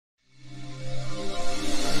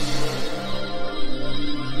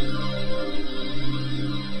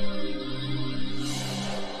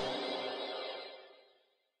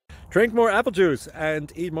Drink more apple juice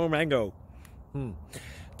and eat more mango.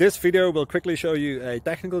 This video will quickly show you a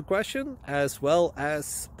technical question as well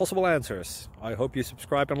as possible answers. I hope you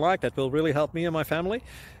subscribe and like, that will really help me and my family.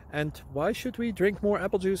 And why should we drink more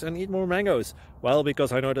apple juice and eat more mangoes? Well,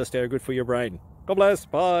 because I noticed they're good for your brain. God bless,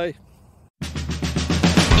 bye!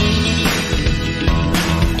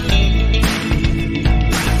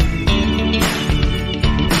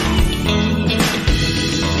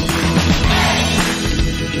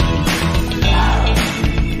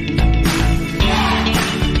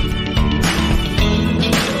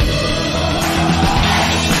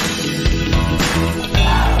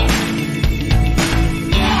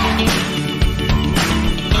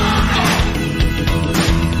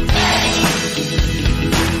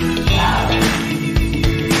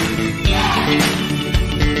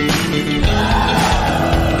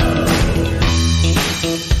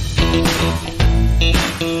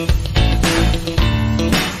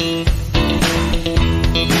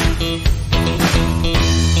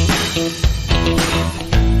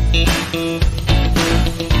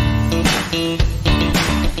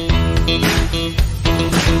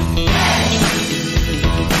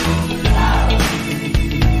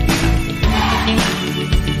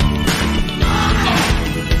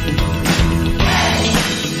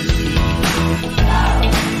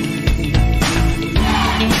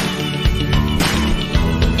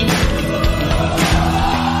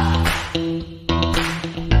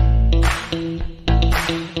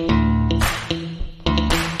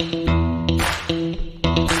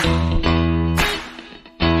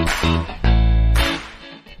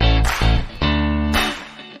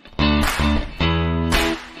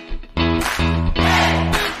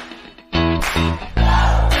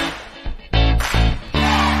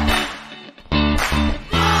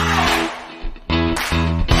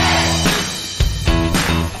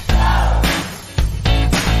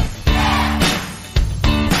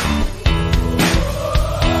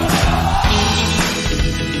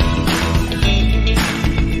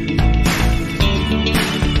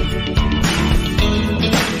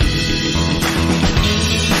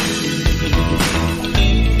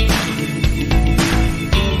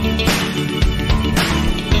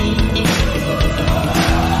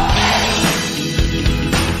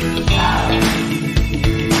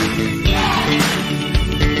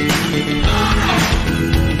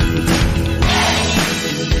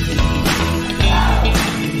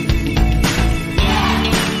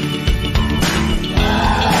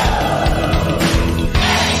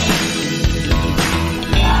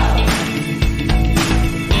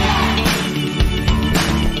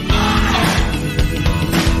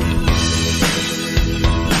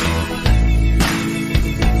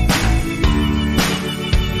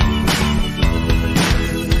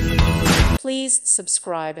 Please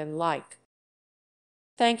subscribe and like.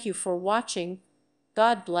 Thank you for watching.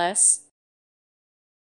 God bless.